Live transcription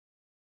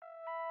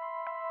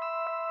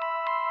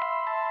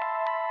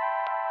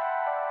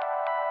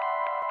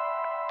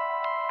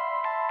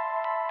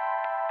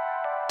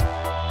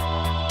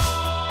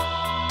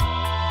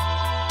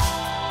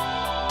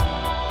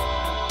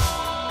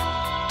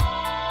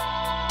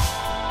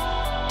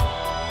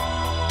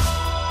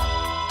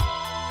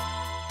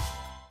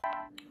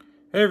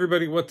Hey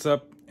everybody, what's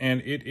up?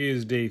 And it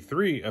is day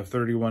 3 of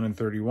 31 and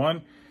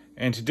 31.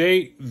 And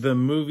today the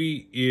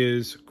movie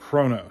is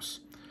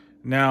Cronos.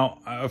 Now,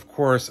 of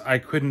course, I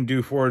couldn't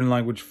do foreign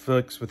language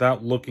flicks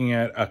without looking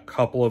at a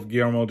couple of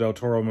Guillermo Del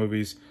Toro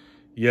movies.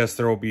 Yes,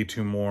 there will be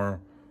 2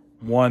 more.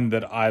 One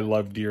that I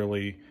love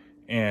dearly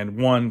and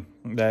one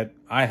that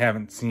I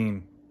haven't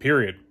seen,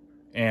 period.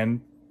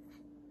 And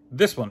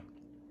this one,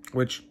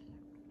 which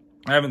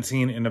I haven't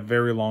seen in a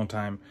very long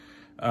time.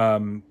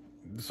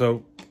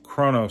 So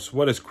Cronos,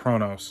 what is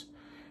Cronos?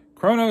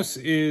 Cronos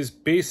is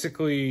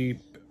basically,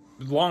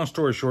 long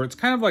story short, it's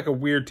kind of like a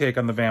weird take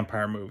on the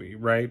vampire movie,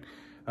 right?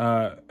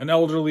 An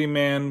elderly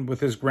man with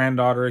his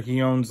granddaughter,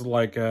 he owns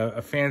like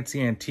a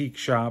fancy antique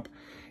shop,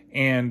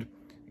 and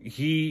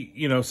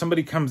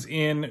somebody comes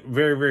in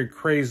very, very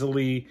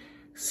crazily,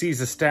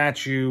 sees a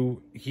statue.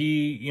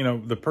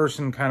 The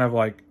person kind of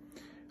like,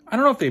 I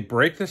don't know if they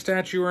break the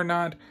statue or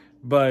not,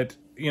 but,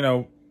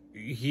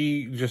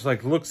 he just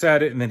like looks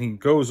at it and then he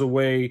goes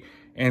away.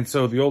 And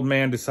so the old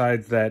man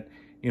decides that,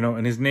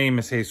 and his name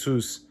is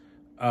Jesus,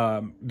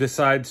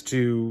 decides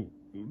to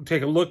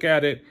take a look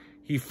at it.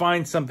 He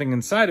finds something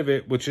inside of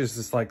it, which is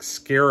this like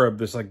scarab,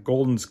 this like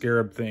golden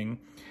scarab thing.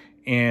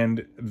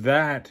 And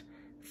that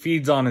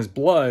feeds on his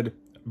blood,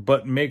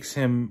 but makes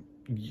him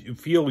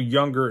feel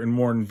younger and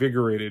more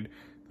invigorated,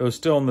 though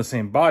still in the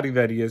same body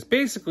that he is.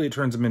 Basically, it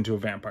turns him into a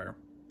vampire.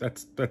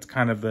 That's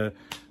kind of the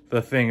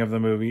thing of the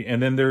movie.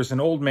 And then there's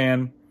another old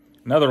man,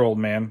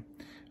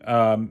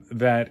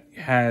 that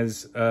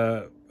has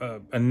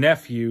a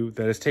nephew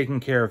that is taking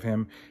care of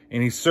him,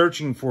 and he's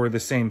searching for the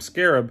same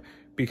scarab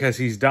because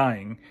he's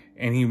dying,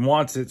 and he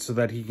wants it so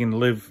that he can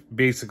live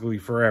basically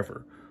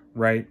forever,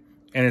 right?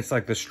 And it's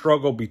like the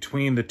struggle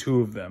between the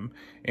two of them.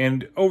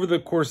 And over the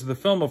course of the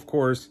film, of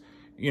course,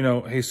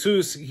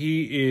 Jesus,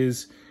 he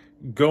is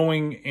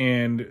going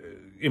and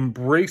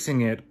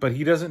embracing it, but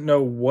he doesn't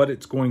know what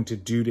it's going to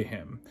do to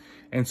him.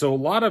 And so a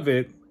lot of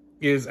it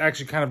is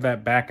actually kind of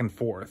that back and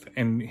forth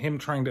and him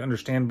trying to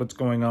understand what's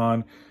going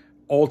on.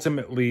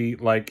 Ultimately,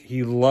 like,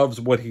 he loves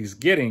what he's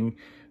getting,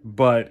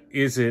 but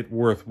is it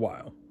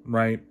worthwhile,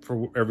 right,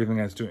 for everything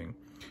that's doing?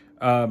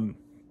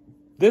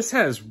 This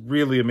has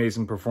really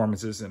amazing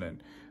performances in it.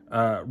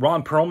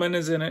 Ron Perlman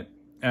is in it.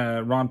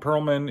 Ron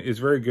Perlman is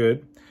very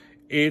good.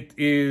 It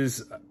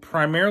is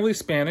primarily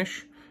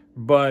Spanish,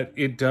 but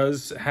it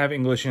does have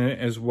English in it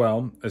as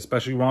well,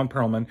 especially Ron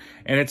Perlman.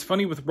 And it's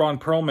funny with Ron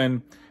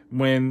Perlman,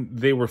 when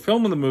they were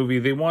filming the movie,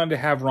 they wanted to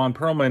have Ron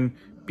Perlman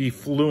be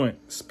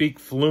speak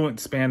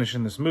fluent Spanish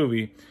in this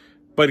movie,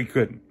 but he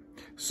couldn't.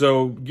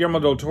 So Guillermo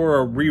Del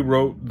Toro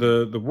rewrote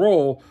the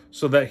role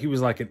so that he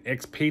was like an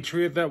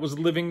expatriate that was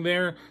living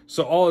there.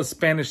 So all his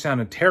Spanish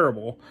sounded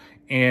terrible,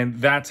 and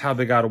that's how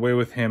they got away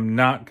with him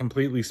not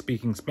completely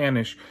speaking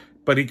Spanish,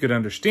 but he could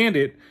understand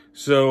it.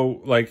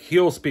 So, like,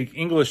 he'll speak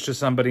English to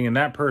somebody, and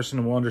that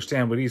person will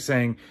understand what he's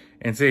saying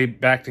and say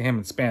back to him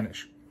in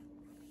Spanish.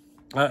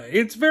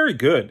 It's very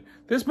good.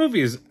 This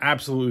movie is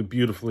absolutely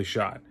beautifully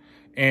shot.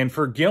 And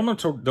for Guillermo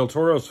Del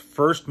Toro's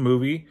first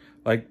movie,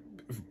 his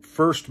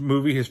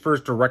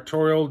first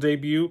directorial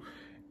debut,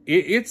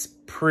 it's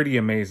pretty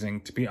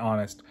amazing, to be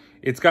honest.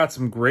 It's got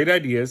some great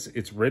ideas.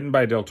 It's written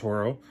by Del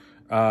Toro.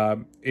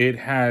 It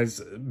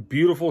has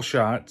beautiful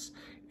shots.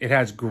 It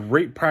has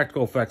great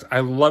practical effects.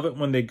 I love it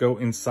when they go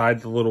inside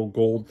the little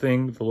gold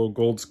thing, the little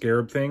gold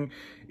scarab thing.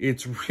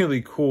 It's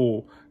really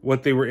cool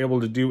what they were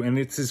able to do. And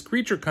it's his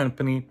creature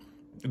company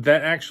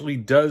that actually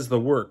does the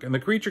work. And the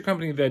creature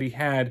company that he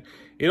had,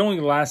 it only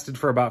lasted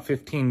for about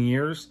 15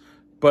 years,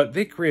 but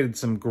they created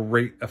some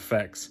great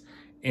effects.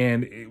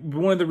 And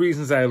one of the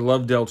reasons I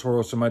love Del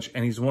Toro so much,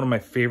 and he's one of my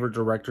favorite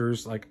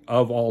directors like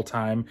of all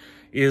time,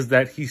 is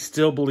that he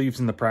still believes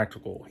in the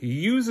practical. He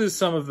uses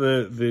some of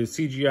the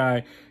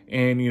CGI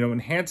and,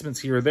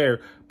 enhancements here or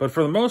there, but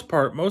for the most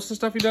part, most of the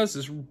stuff he does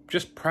is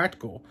just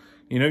practical.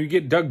 You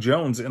get Doug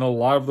Jones in a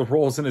lot of the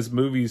roles in his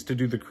movies to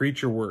do the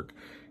creature work.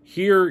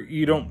 Here,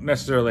 you don't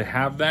necessarily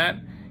have that.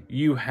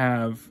 You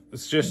have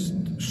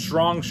just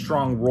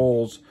strong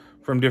roles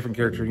from different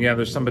characters. Yeah,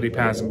 there's somebody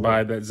passing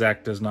by that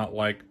Zach does not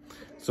like,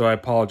 so I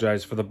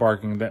apologize for the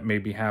barking that may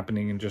be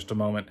happening in just a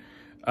moment.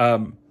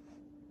 But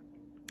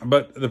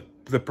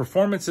the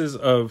performances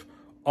of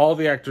all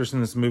the actors in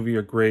this movie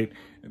are great.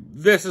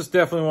 This is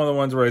definitely one of the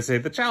ones where I say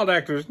the child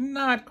actor is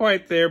not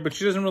quite there, but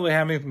she doesn't really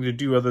have anything to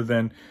do other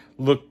than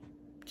look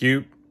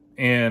cute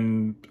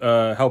and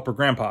help her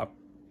grandpa,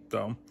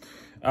 though.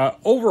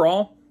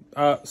 Overall,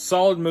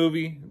 solid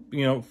movie.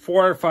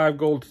 4 out of 5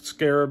 gold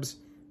scarabs.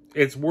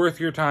 It's worth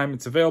your time.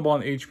 It's available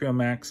on HBO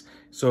Max.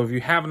 So if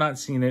you have not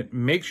seen it,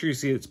 make sure you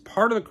see it. It's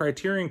part of the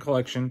Criterion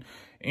Collection,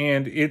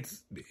 and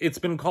it's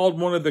been called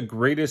one of the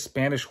greatest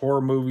Spanish horror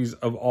movies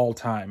of all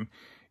time.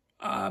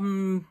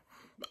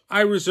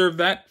 I reserve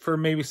that for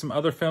maybe some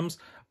other films.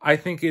 I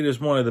think it is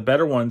one of the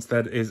better ones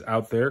that is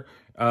out there.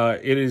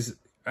 It is,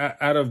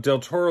 out of Del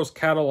Toro's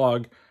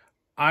catalog,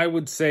 I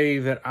would say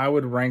that I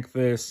would rank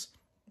this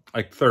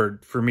like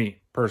 3rd for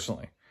me,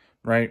 personally,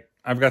 right?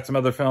 I've got some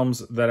other films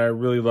that I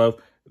really love.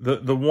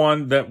 The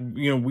one that,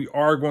 we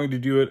are going to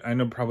do it. I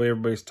know probably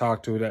everybody's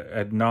talked to it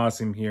ad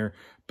nauseum here,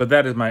 but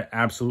that is my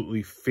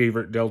absolutely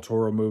favorite Del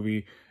Toro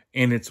movie.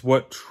 And it's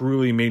what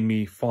truly made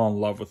me fall in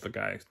love with the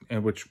guy,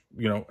 and which,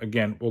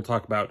 again, we'll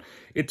talk about.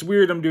 It's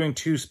weird I'm doing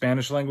 2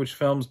 Spanish language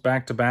films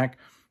back to back,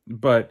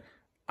 but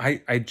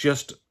I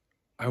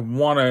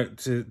want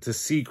to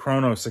see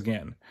Cronos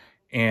again.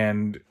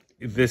 And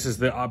this is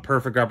the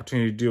perfect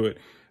opportunity to do it.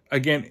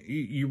 Again,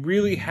 you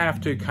really have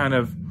to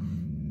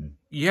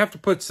you have to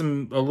put a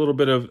little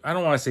bit of, I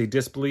don't want to say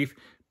disbelief,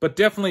 but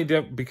definitely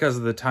because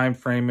of the time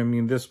frame. I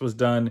mean, this was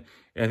done,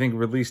 I think,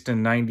 released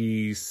in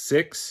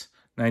 96,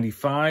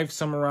 95,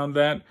 somewhere around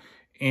that.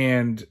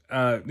 And,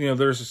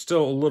 there's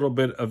still a little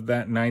bit of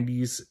that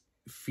 90s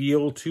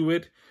feel to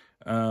it.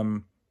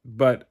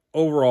 But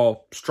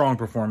overall, strong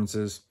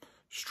performances,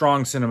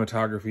 strong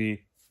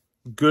cinematography,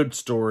 good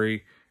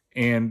story,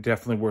 and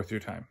definitely worth your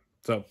time.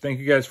 So thank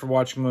you guys for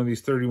watching one of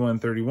these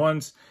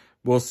 3131s.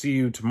 We'll see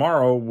you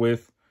tomorrow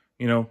with,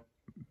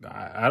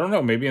 I don't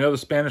know, maybe another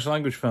Spanish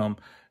language film.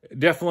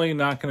 Definitely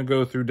not going to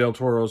go through Del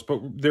Toro's, but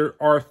there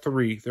are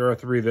 3. There are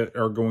 3 that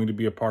are going to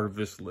be a part of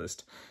this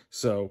list.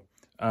 So,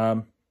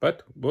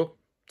 but we'll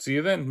see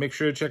you then. Make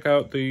sure to check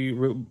out the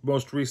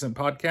most recent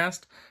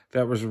podcast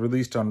that was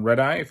released on Red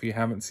Eye if you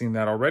haven't seen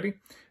that already.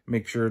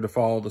 Make sure to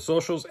follow the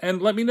socials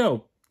and let me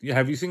know.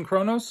 Have you seen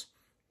Cronos?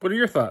 What are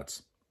your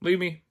thoughts? Leave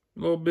me a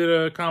little bit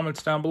of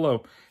comments down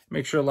below.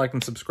 Make sure to like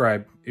and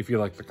subscribe if you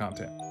like the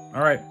content.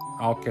 All right,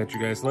 I'll catch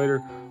you guys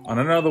later on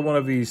another one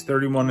of these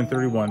 31 and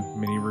 31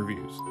 mini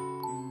reviews.